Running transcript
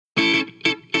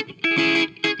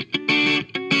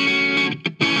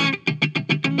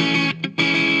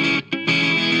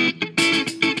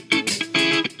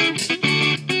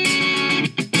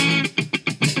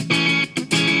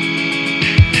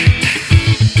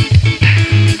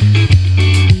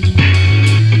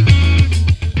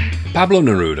Pablo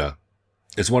Neruda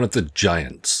is one of the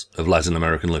giants of Latin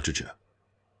American literature,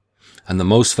 and the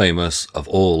most famous of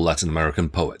all Latin American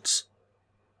poets.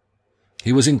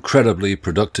 He was incredibly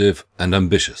productive and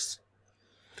ambitious,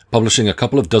 publishing a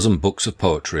couple of dozen books of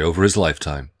poetry over his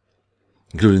lifetime,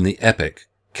 including the epic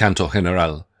Canto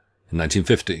General in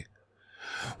 1950,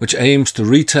 which aims to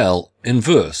retell in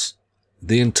verse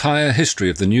the entire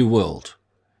history of the New World,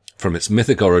 from its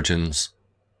mythic origins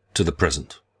to the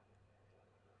present.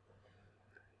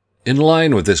 In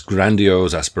line with this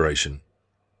grandiose aspiration,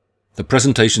 the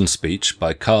presentation speech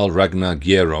by Carl Ragnar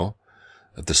Gero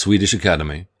of the Swedish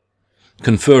Academy,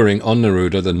 conferring on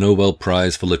Neruda the Nobel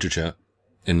Prize for Literature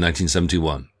in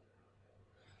 1971,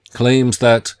 claims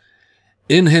that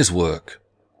in his work,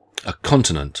 a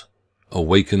continent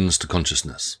awakens to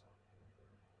consciousness.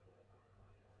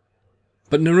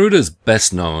 But Neruda's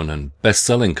best-known and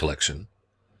best-selling collection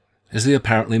is the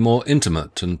apparently more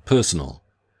intimate and personal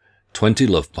 20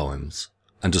 Love Poems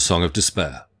and a Song of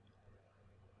Despair,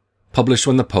 published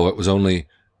when the poet was only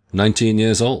 19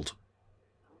 years old.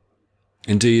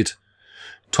 Indeed,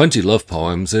 20 Love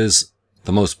Poems is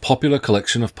the most popular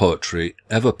collection of poetry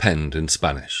ever penned in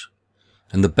Spanish,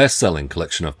 and the best-selling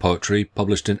collection of poetry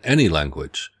published in any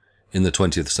language in the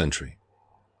 20th century.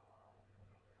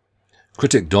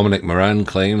 Critic Dominic Moran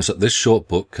claims that this short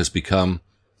book has become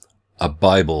a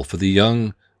Bible for the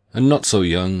young and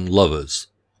not-so-young lovers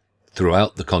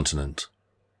throughout the continent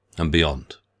and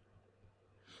beyond.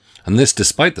 And this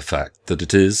despite the fact that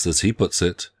it is, as he puts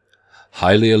it,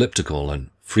 highly elliptical and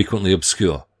frequently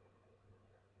obscure.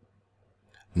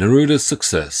 Neruda's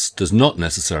success does not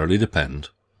necessarily depend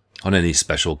on any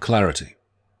special clarity.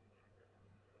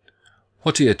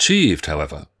 What he achieved,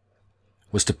 however,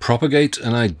 was to propagate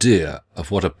an idea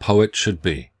of what a poet should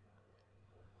be,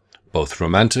 both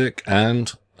romantic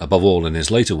and, above all in his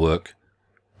later work,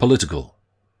 political,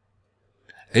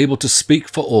 able to speak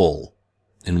for all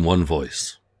in one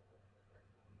voice.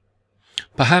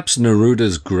 Perhaps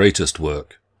Neruda's greatest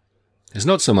work is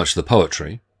not so much the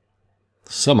poetry,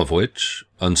 some of which,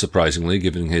 unsurprisingly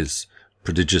given his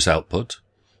prodigious output,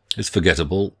 is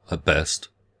forgettable at best,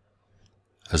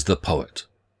 as the poet.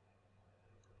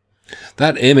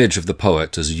 That image of the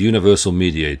poet as a universal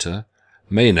mediator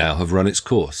may now have run its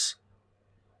course,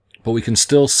 but we can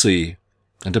still see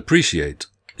and appreciate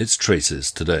its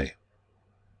traces today.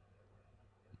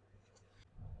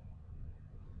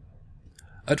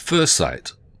 At first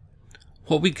sight,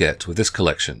 what we get with this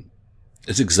collection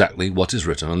is exactly what is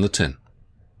written on the tin.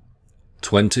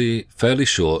 20 fairly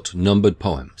short, numbered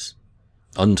poems,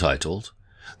 untitled,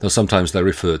 though sometimes they're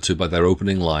referred to by their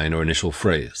opening line or initial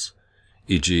phrase,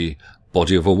 e.g.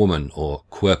 Body of a Woman or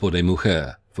Cuerpo de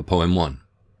Mujer for Poem 1,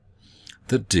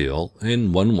 that deal,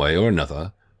 in one way or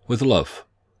another, with love,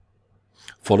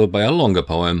 followed by a longer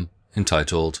poem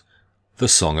entitled The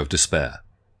Song of Despair,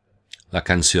 La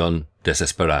Canción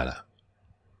Desesperada.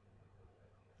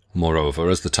 Moreover,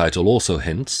 as the title also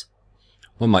hints,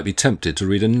 one might be tempted to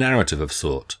read a narrative of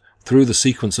sort through the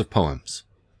sequence of poems,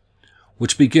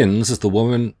 which begins as the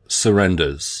woman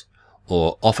surrenders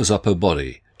or offers up her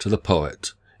body to the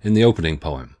poet in the opening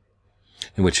poem,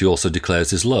 in which he also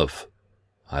declares his love,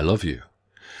 I love you,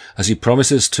 as he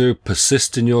promises to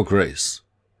persist in your grace,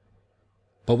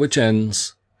 but which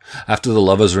ends, after the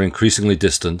lovers are increasingly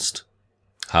distanced,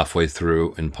 halfway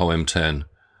through in poem 10,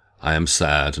 I am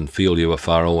sad and feel you are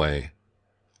far away,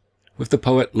 with the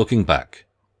poet looking back,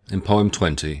 in poem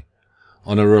 20,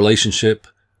 on a relationship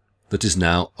that is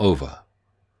now over.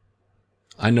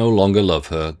 I no longer love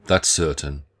her, that's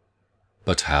certain,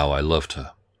 but how I loved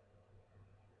her.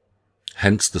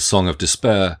 Hence the Song of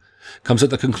Despair comes at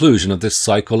the conclusion of this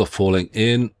cycle of falling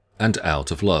in and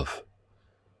out of love,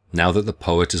 now that the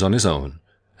poet is on his own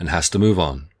and has to move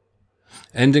on,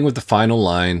 ending with the final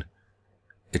line,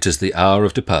 It is the hour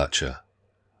of departure,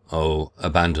 O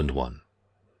abandoned one.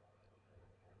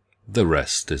 The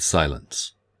rest is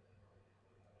silence.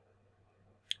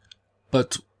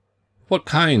 But what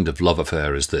kind of love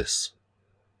affair is this?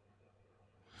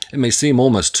 It may seem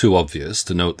almost too obvious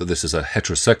to note that this is a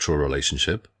heterosexual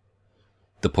relationship.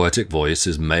 The poetic voice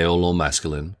is male or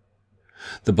masculine.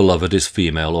 The beloved is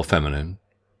female or feminine.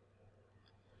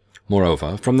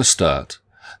 Moreover, from the start,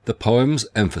 the poems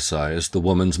emphasize the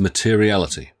woman's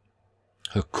materiality,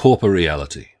 her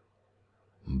corporeality.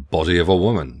 Body of a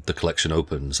Woman, the collection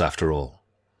opens, after all,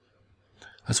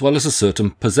 as well as a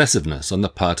certain possessiveness on the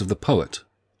part of the poet.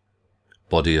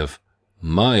 Body of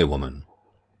my woman.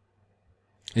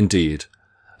 Indeed,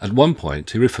 at one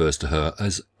point he refers to her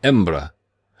as hembra,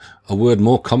 a word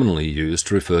more commonly used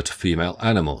to refer to female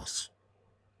animals.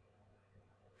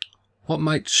 What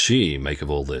might she make of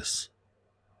all this?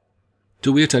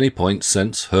 Do we at any point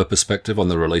sense her perspective on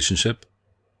the relationship?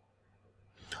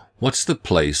 What's the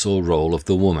place or role of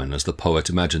the woman as the poet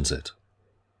imagines it?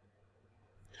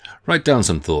 Write down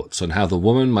some thoughts on how the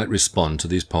woman might respond to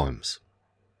these poems.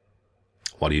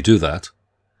 While you do that,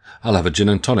 I'll have a gin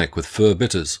and tonic with fir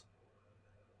bitters.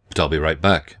 But I'll be right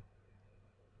back.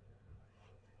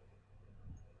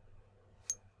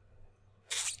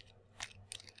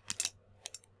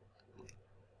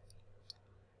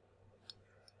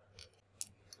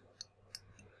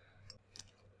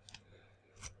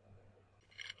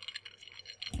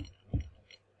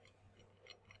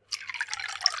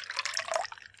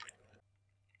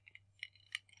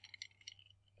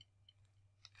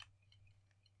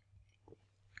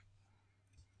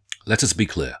 Let us be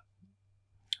clear.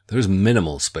 There is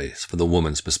minimal space for the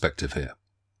woman's perspective here.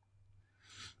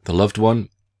 The loved one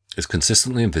is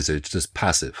consistently envisaged as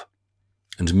passive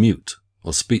and mute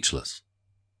or speechless.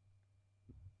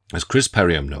 As Chris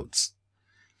Perriam notes,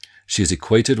 she is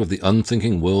equated with the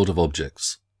unthinking world of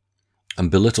objects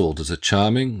and belittled as a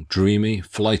charming, dreamy,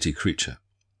 flighty creature.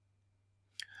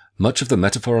 Much of the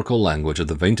metaphorical language of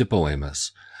the Veinte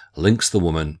Poemas links the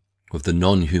woman with the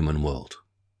non-human world.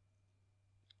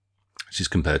 She's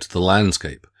compared to the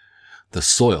landscape, the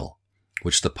soil,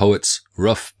 which the poet's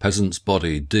rough peasant's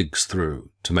body digs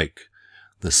through to make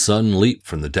the sun leap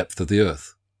from the depth of the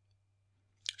earth.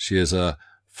 She is a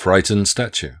frightened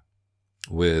statue,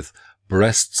 with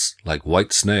breasts like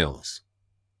white snails.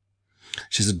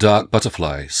 She's a dark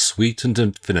butterfly, sweet and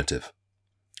infinitive,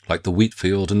 like the wheat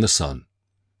field and the sun,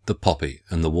 the poppy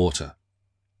and the water,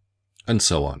 and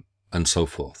so on and so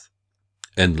forth,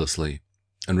 endlessly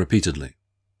and repeatedly.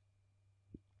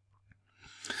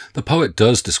 The poet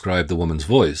does describe the woman's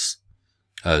voice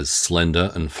as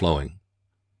slender and flowing,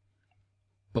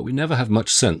 but we never have much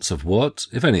sense of what,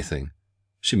 if anything,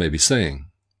 she may be saying.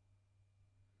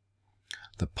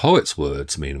 The poet's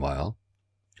words, meanwhile,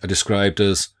 are described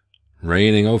as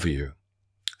reigning over you,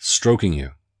 stroking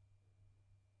you.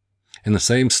 In the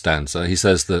same stanza, he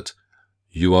says that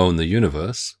you own the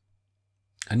universe,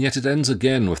 and yet it ends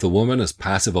again with the woman as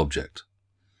passive object,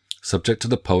 subject to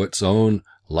the poet's own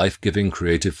life-giving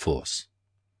creative force.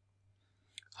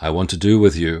 I want to do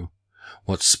with you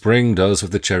what spring does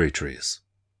with the cherry trees.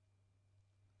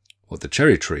 What the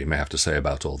cherry tree may have to say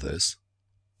about all this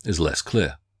is less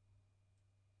clear.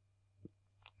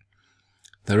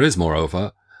 There is,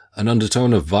 moreover, an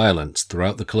undertone of violence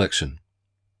throughout the collection,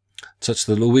 such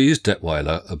that Louise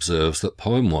Detweiler observes that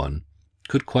Poem 1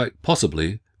 could quite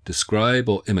possibly describe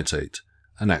or imitate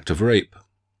an act of rape.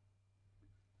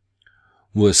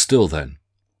 Worse still, then,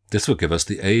 this would give us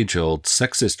the age-old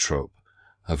sexist trope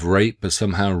of rape as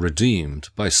somehow redeemed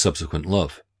by subsequent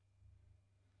love.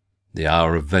 The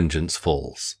hour of vengeance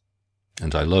falls,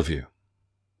 and I love you.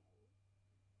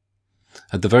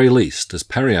 At the very least, as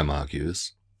Perriam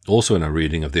argues, also in a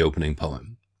reading of the opening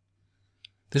poem,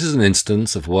 this is an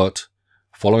instance of what,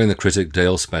 following the critic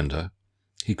Dale Spender,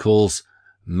 he calls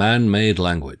man-made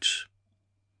language.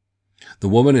 The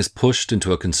woman is pushed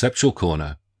into a conceptual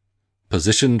corner,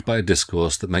 positioned by a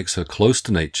discourse that makes her close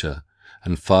to nature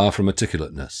and far from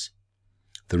articulateness,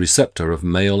 the receptor of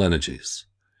male energies,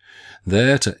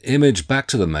 there to image back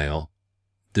to the male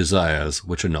desires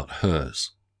which are not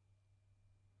hers.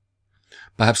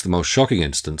 Perhaps the most shocking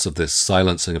instance of this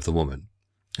silencing of the woman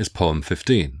is Poem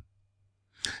 15.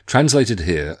 Translated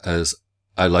here as,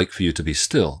 I like for you to be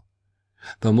still,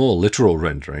 the more literal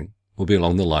rendering will be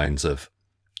along the lines of,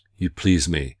 you please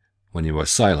me when you are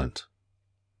silent.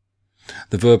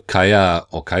 The verb callar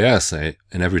or callarse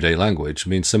in everyday language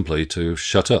means simply to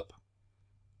shut up.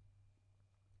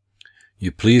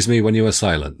 You please me when you are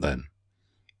silent, then,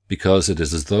 because it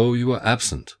is as though you were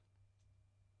absent.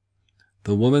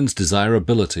 The woman's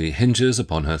desirability hinges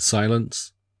upon her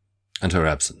silence and her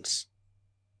absence.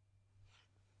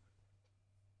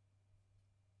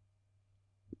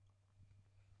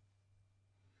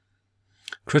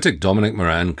 Critic Dominic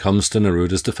Moran comes to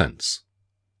Neruda's defense,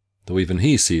 though even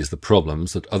he sees the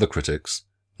problems that other critics,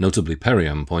 notably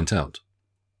Perriam, point out.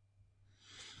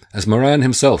 As Moran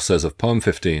himself says of Poem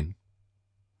 15,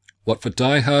 what for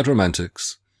die-hard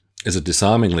romantics is a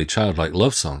disarmingly childlike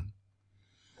love song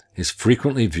is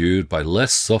frequently viewed by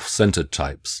less soft-centered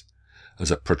types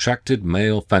as a protracted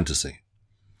male fantasy,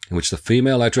 in which the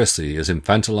female addressee is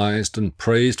infantilized and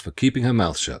praised for keeping her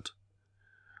mouth shut,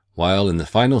 while in the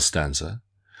final stanza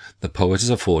the poet is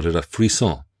afforded a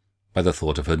frisson by the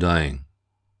thought of her dying.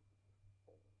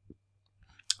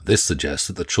 This suggests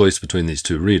that the choice between these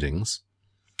two readings,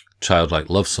 childlike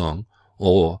love song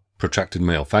or protracted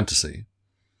male fantasy,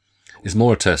 is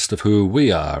more a test of who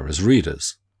we are as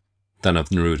readers than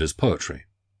of Neruda's poetry.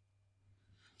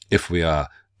 If we are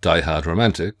die-hard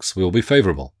romantics, we will be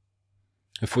favourable.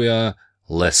 If we are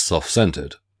less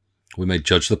soft-centred, we may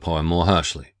judge the poem more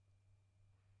harshly.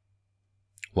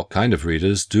 What kind of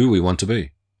readers do we want to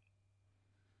be?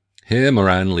 Here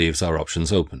Moran leaves our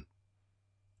options open.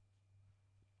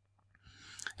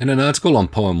 In an article on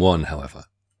Poem 1, however,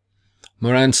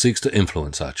 Moran seeks to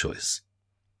influence our choice,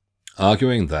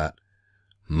 arguing that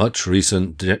much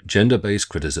recent gender-based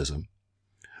criticism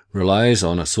relies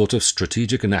on a sort of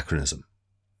strategic anachronism,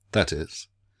 that is,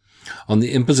 on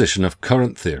the imposition of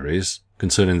current theories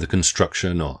concerning the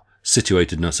construction or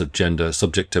situatedness of gender,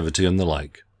 subjectivity and the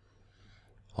like,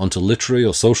 onto literary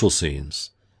or social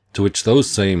scenes to which those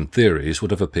same theories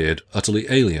would have appeared utterly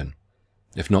alien,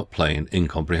 if not plain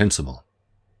incomprehensible.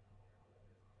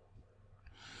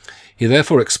 He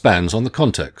therefore expands on the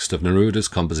context of Neruda's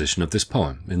composition of this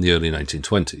poem in the early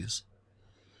 1920s,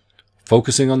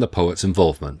 focusing on the poet's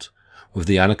involvement with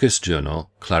the anarchist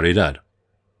journal Claridad,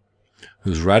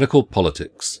 whose radical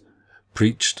politics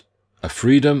preached a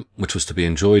freedom which was to be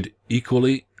enjoyed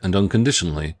equally and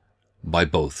unconditionally by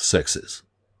both sexes.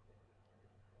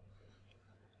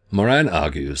 Moran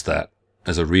argues that,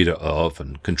 as a reader of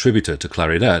and contributor to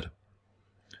Claridad,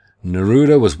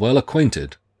 Neruda was well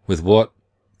acquainted with what,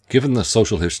 given the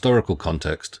social historical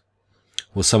context,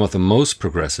 was some of the most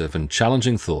progressive and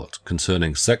challenging thought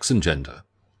concerning sex and gender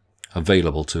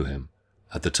available to him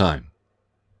at the time.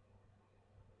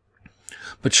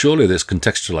 But surely this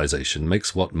contextualization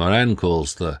makes what Moran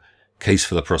calls the case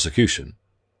for the prosecution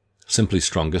simply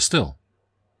stronger still.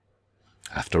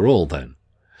 After all, then,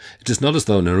 it is not as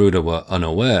though Neruda were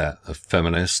unaware of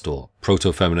feminist or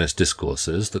proto-feminist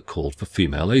discourses that called for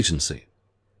female agency.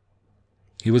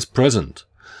 He was present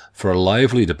for a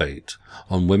lively debate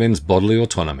on women's bodily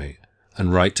autonomy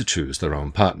and right to choose their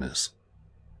own partners.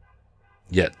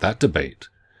 Yet that debate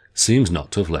seems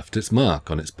not to have left its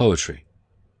mark on its poetry.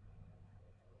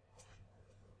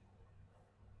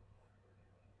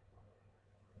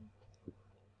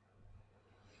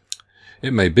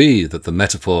 It may be that the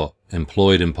metaphor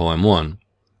employed in Poem 1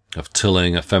 of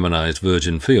tilling a feminized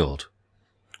virgin field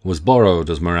was borrowed,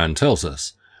 as Moran tells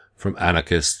us, from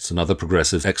anarchists and other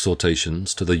progressive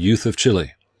exhortations to the youth of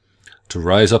Chile to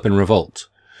rise up in revolt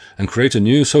and create a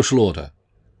new social order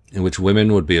in which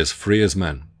women would be as free as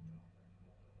men.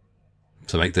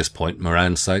 To make this point,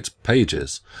 Moran cites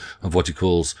pages of what he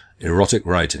calls erotic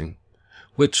writing,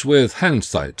 which, with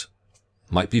hindsight,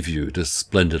 might be viewed as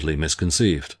splendidly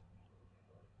misconceived.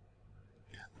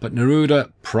 But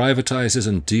Neruda privatizes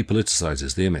and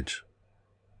depoliticizes the image.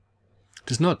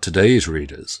 It is not today's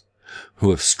readers who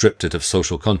have stripped it of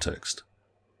social context.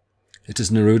 It is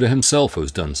Neruda himself who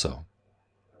has done so.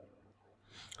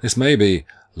 This may be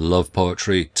love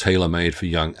poetry tailor-made for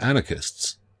young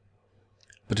anarchists,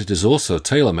 but it is also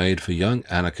tailor-made for young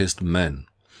anarchist men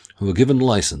who are given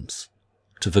license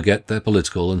to forget their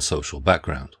political and social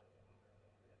background.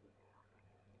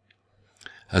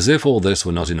 As if all this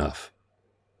were not enough,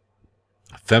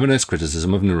 feminist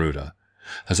criticism of Neruda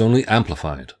has only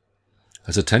amplified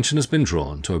as attention has been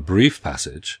drawn to a brief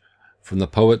passage from the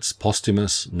poet's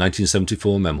posthumous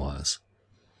 1974 memoirs,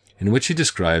 in which he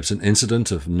describes an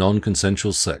incident of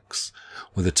non-consensual sex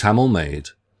with a Tamil maid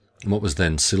in what was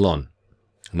then Ceylon,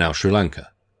 now Sri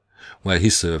Lanka, where he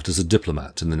served as a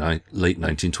diplomat in the late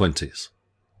 1920s.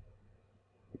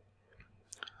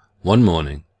 One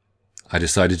morning, I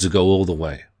decided to go all the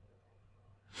way.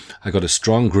 I got a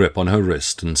strong grip on her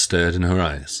wrist and stared in her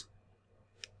eyes.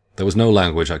 There was no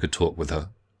language I could talk with her.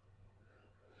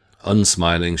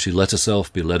 Unsmiling, she let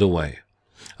herself be led away,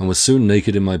 and was soon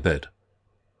naked in my bed.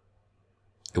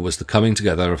 It was the coming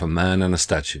together of a man and a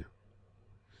statue.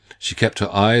 She kept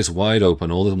her eyes wide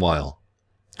open all the while,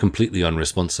 completely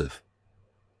unresponsive.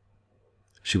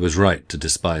 She was right to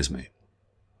despise me.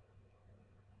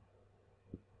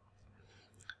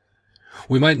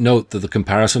 We might note that the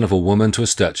comparison of a woman to a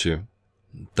statue,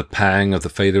 the pang of the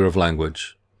failure of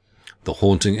language, the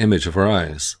haunting image of her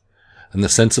eyes, and the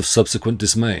sense of subsequent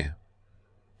dismay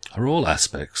are all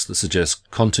aspects that suggest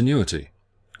continuity,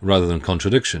 rather than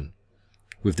contradiction,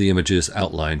 with the images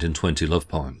outlined in 20 love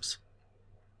poems.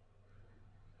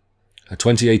 A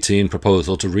 2018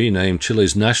 proposal to rename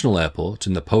Chile's national airport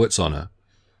in the poet's honor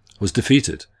was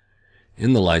defeated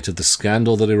in the light of the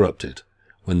scandal that erupted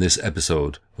when this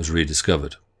episode was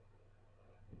rediscovered.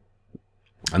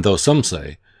 And though some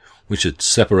say we should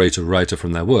separate a writer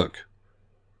from their work,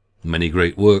 many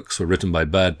great works were written by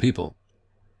bad people.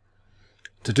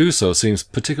 To do so seems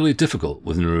particularly difficult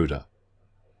with Neruda,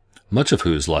 much of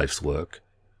whose life's work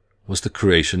was the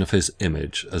creation of his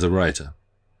image as a writer.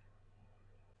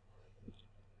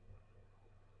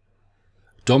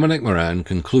 Dominic Moran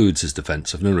concludes his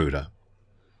defense of Neruda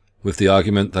with the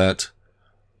argument that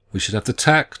we should have the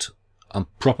tact and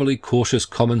properly cautious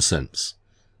common sense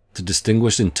to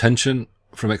distinguish intention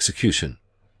from execution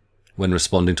when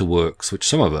responding to works which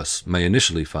some of us may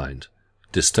initially find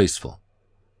distasteful.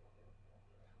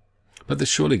 But this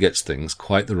surely gets things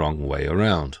quite the wrong way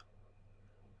around.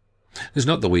 It's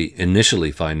not that we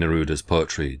initially find Neruda's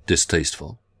poetry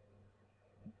distasteful.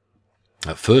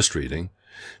 At first reading,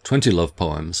 20 Love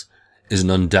Poems is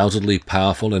an undoubtedly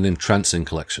powerful and entrancing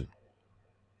collection.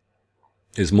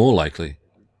 It is more likely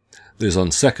that it is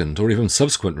on second or even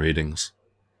subsequent readings.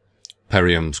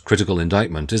 Perriam's critical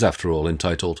indictment is, after all,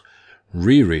 entitled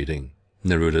Rereading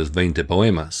Neruda's 20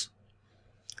 Poemas,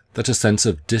 that a sense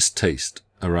of distaste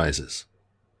arises.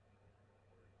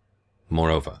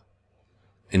 Moreover,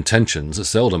 intentions are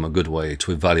seldom a good way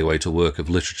to evaluate a work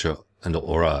of literature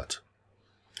or art,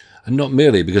 and not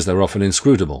merely because they're often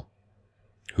inscrutable.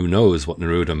 Who knows what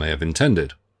Neruda may have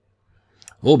intended?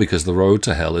 Or because the road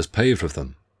to hell is paved with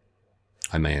them.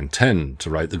 I may intend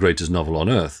to write the greatest novel on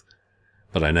earth,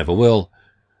 but I never will,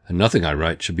 and nothing I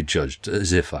write should be judged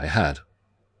as if I had.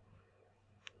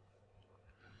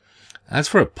 As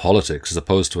for a politics as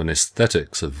opposed to an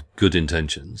aesthetics of good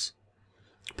intentions,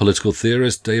 political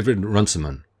theorist David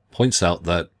Runciman points out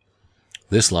that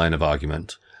this line of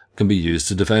argument can be used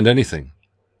to defend anything,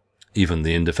 even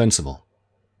the indefensible.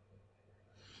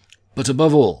 But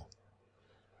above all,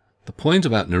 the point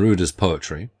about Neruda's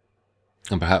poetry,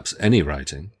 and perhaps any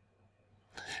writing,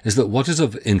 is that what is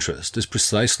of interest is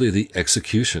precisely the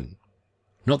execution,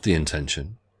 not the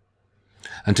intention,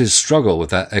 and his struggle with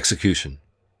that execution,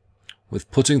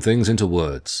 with putting things into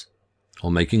words,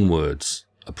 or making words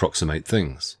approximate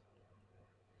things.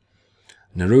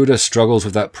 Neruda struggles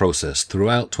with that process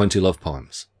throughout 20 Love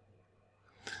Poems,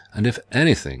 and if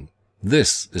anything,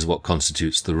 this is what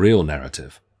constitutes the real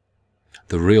narrative,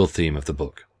 the real theme of the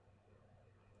book.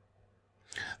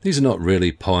 These are not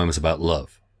really poems about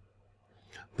love,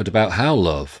 but about how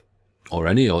love, or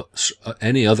any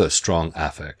other strong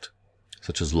affect,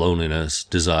 such as loneliness,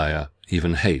 desire,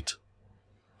 even hate,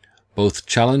 both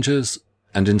challenges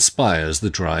and inspires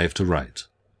the drive to write,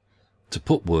 to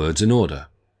put words in order,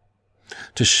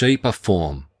 to shape a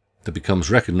form that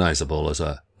becomes recognizable as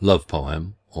a love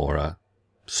poem or a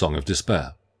song of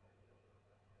despair.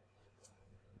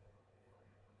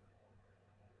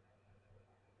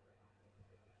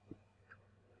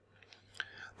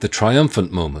 The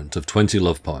triumphant moment of 20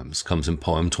 Love Poems comes in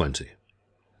poem 20,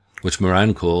 which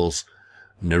Moran calls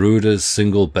Neruda's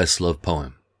single best love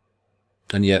poem,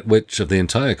 and yet which, of the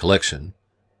entire collection,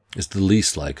 is the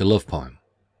least like a love poem.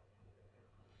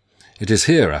 It is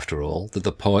here, after all, that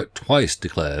the poet twice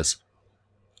declares,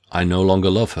 "I no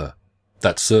longer love her,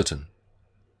 that's certain,"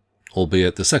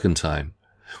 albeit the second time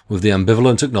with the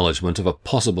ambivalent acknowledgement of a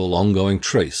possible ongoing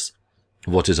trace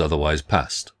of what is otherwise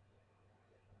past.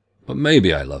 But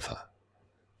maybe I love her.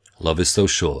 Love is so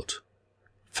short,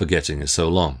 forgetting is so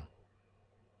long.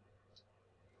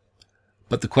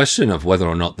 But the question of whether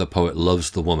or not the poet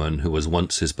loves the woman who was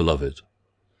once his beloved,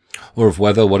 or of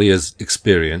whether what he has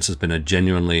experienced has been a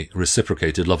genuinely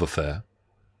reciprocated love affair,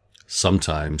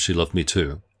 sometimes she loved me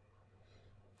too,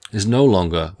 is no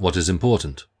longer what is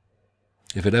important,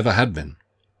 if it ever had been.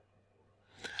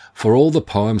 For all the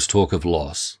poems talk of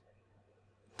loss,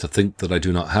 to think that I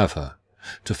do not have her,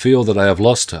 to feel that I have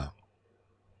lost her,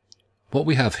 what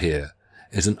we have here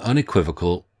is an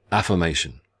unequivocal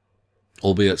affirmation,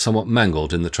 albeit somewhat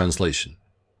mangled in the translation.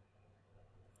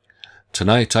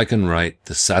 Tonight I can write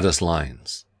the saddest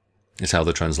lines, is how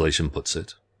the translation puts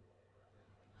it.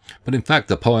 But in fact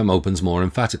the poem opens more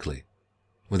emphatically,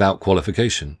 without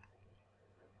qualification.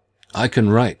 I can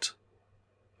write.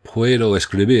 Puedo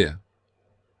escribir.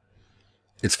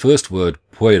 Its first word,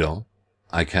 puedo,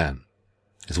 I can,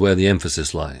 is where the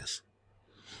emphasis lies,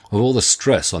 with all the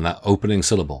stress on that opening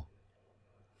syllable,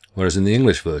 whereas in the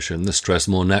English version the stress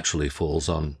more naturally falls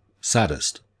on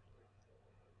saddest.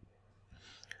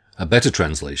 A better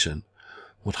translation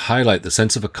would highlight the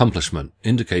sense of accomplishment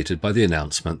indicated by the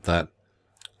announcement that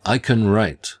I can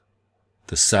write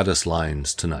the saddest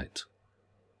lines tonight.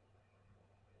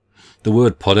 The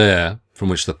word poder, from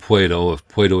which the puedo of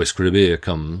puedo escribir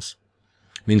comes,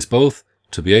 means both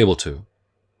to be able to,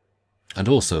 and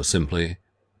also simply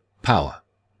power.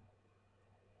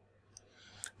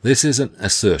 This is an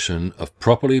assertion of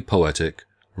properly poetic,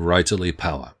 writerly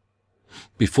power,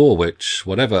 before which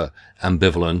whatever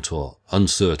ambivalent or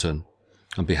uncertain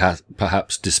and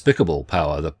perhaps despicable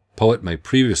power the poet may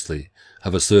previously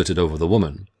have asserted over the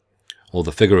woman, or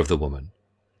the figure of the woman,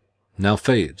 now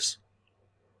fades.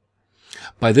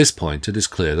 By this point it is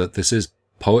clear that this is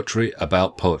poetry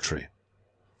about poetry,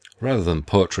 rather than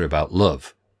poetry about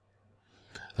love,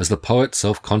 as the poet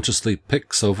self-consciously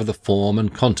picks over the form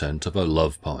and content of a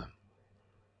love poem.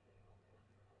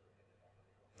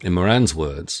 In Moran's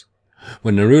words,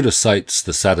 when Neruda cites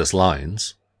the saddest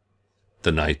lines,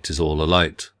 "The night is all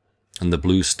alight, and the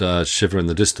blue stars shiver in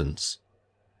the distance,"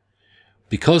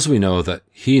 because we know that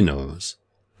he knows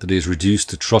that he is reduced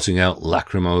to trotting out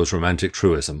lachrymose romantic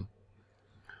truism,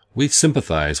 we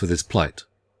sympathize with his plight.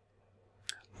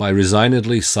 By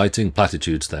resignedly citing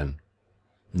platitudes, then,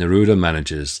 Neruda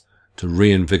manages to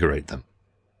reinvigorate them.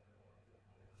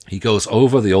 He goes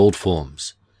over the old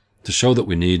forms to show that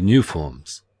we need new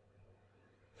forms.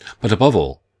 But above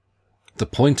all, the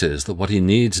point is that what he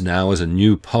needs now is a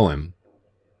new poem,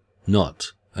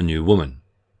 not a new woman.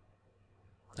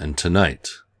 And tonight,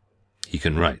 he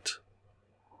can write.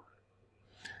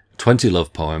 20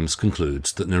 Love Poems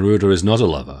concludes that Neruda is not a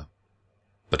lover,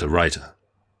 but a writer.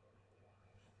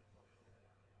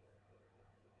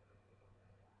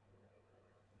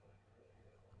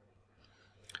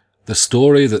 The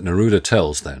story that Neruda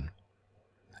tells, then,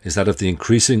 is that of the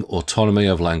increasing autonomy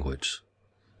of language,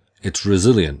 its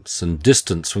resilience and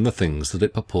distance from the things that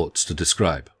it purports to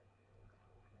describe.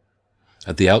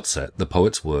 At the outset, the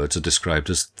poet's words are described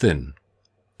as thin,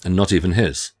 and not even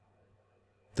his.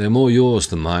 They are more yours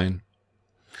than mine.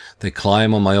 They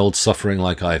climb on my old suffering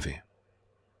like ivy.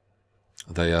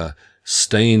 They are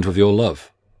stained with your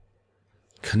love,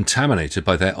 contaminated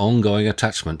by their ongoing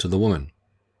attachment to the woman.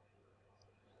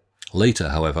 Later,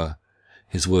 however,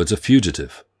 his words are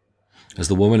fugitive, as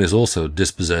the woman is also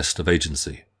dispossessed of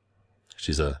agency.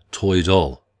 She's a toy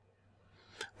doll,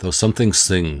 though something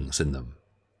sings in them.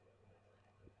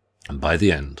 And by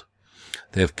the end,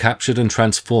 they have captured and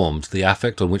transformed the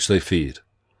affect on which they feed,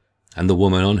 and the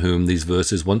woman on whom these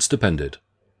verses once depended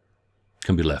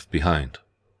can be left behind.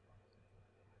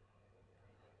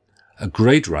 A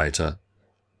great writer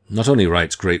not only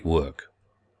writes great work,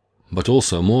 but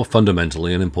also, more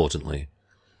fundamentally and importantly,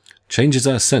 changes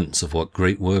our sense of what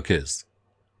great work is,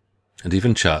 and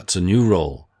even charts a new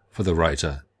role for the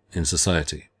writer in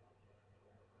society.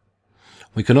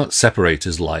 We cannot separate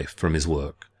his life from his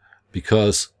work,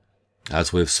 because,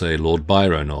 as with, say, Lord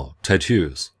Byron or Ted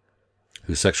Hughes,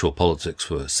 whose sexual politics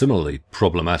were similarly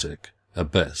problematic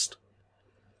at best,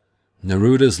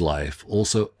 Neruda's life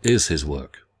also is his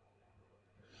work.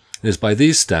 It is by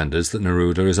these standards that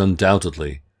Neruda is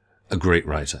undoubtedly a great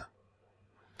writer,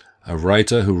 a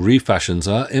writer who refashions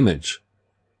our image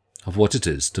of what it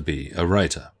is to be a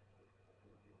writer.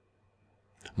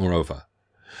 Moreover,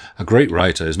 a great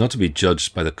writer is not to be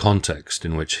judged by the context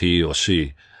in which he or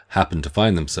she happen to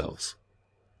find themselves,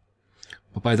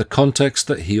 but by the context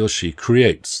that he or she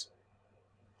creates,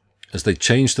 as they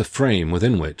change the frame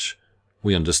within which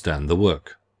we understand the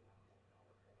work.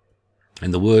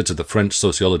 In the words of the French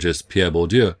sociologist Pierre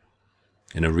Bourdieu,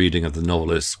 in a reading of the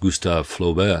novelist Gustave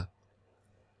Flaubert,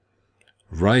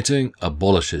 writing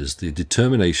abolishes the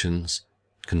determinations,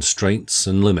 constraints,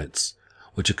 and limits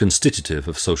which are constitutive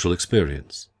of social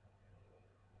experience.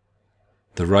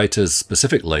 The writer's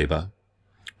specific labour,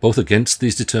 both against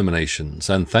these determinations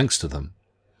and thanks to them,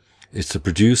 is to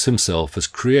produce himself as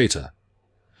creator,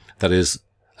 that is,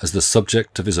 as the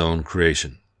subject of his own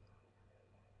creation.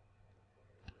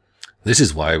 This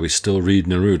is why we still read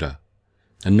Neruda,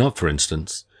 and not, for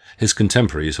instance, his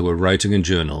contemporaries who were writing in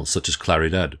journals such as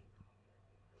Claridad.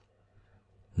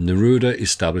 Neruda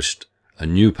established a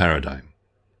new paradigm,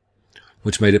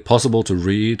 which made it possible to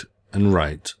read and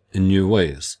write in new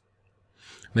ways,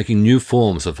 making new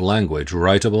forms of language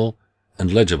writable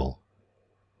and legible,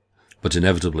 but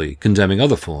inevitably condemning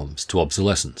other forms to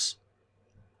obsolescence.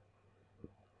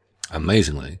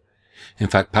 Amazingly, in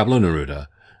fact, Pablo Neruda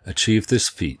achieved this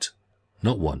feat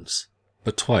not once,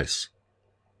 but twice.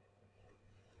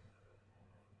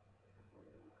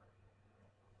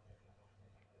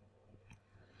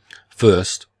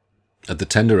 First, at the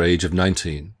tender age of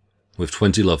 19, with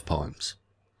 20 love poems,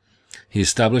 he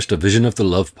established a vision of the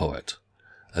love poet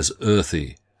as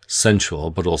earthy, sensual,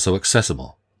 but also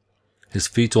accessible, his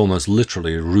feet almost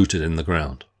literally rooted in the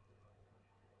ground.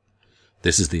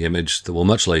 This is the image that will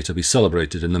much later be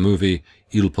celebrated in the movie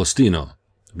Il Postino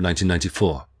of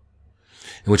 1994,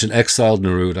 in which an exiled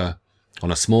Neruda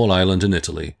on a small island in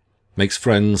Italy makes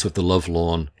friends with the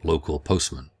lovelorn local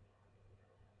postman.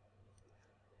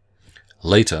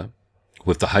 Later,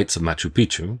 with The Heights of Machu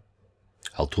Picchu,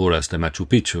 Alturas de Machu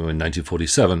Picchu in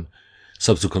 1947,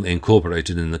 subsequently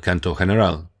incorporated in the Canto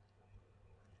General,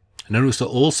 Neruda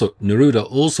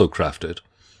also crafted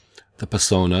the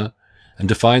persona and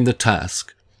defined the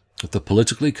task of the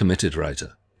politically committed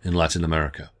writer in Latin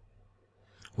America,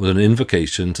 with an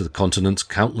invocation to the continent's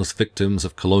countless victims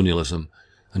of colonialism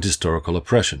and historical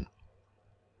oppression.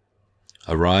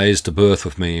 Arise to birth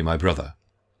with me, my brother.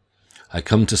 I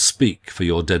come to speak for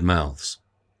your dead mouths.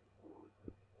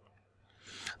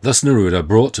 Thus Neruda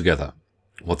brought together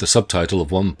what the subtitle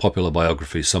of one popular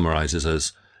biography summarizes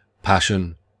as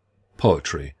passion,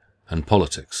 poetry, and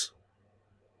politics.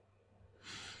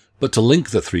 But to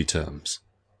link the three terms,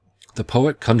 the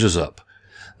poet conjures up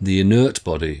the inert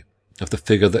body of the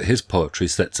figure that his poetry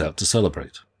sets out to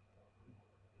celebrate.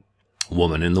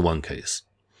 Woman in the one case,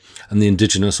 and the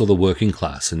indigenous or the working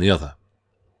class in the other.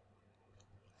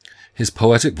 His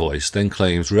poetic voice then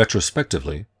claims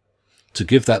retrospectively to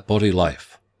give that body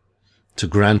life, to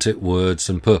grant it words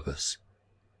and purpose.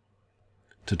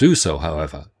 To do so,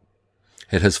 however,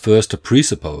 it has first to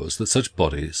presuppose that such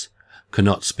bodies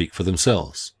cannot speak for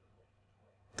themselves,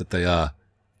 that they are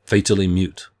fatally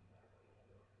mute.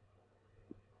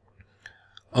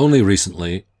 Only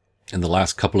recently, in the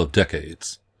last couple of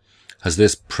decades, has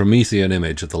this Promethean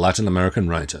image of the Latin American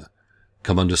writer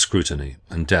come under scrutiny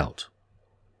and doubt.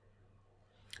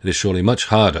 It is surely much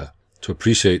harder to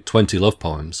appreciate 20 love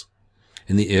poems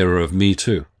in the era of Me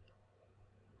Too,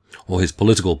 or his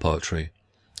political poetry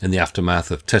in the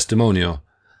aftermath of Testimonio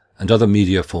and other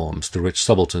media forms through which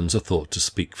subalterns are thought to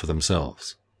speak for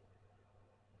themselves.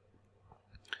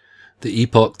 The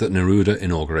epoch that Neruda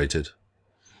inaugurated,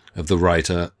 of the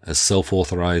writer as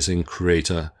self-authorizing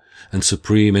creator and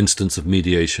supreme instance of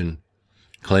mediation,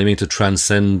 claiming to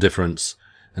transcend difference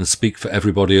and speak for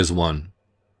everybody as one,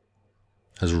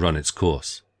 has run its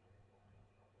course.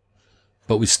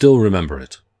 But we still remember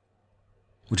it,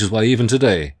 which is why even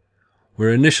today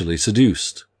we're initially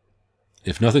seduced,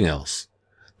 if nothing else,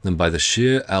 than by the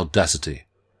sheer audacity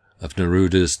of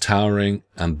Neruda's towering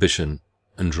ambition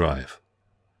and drive.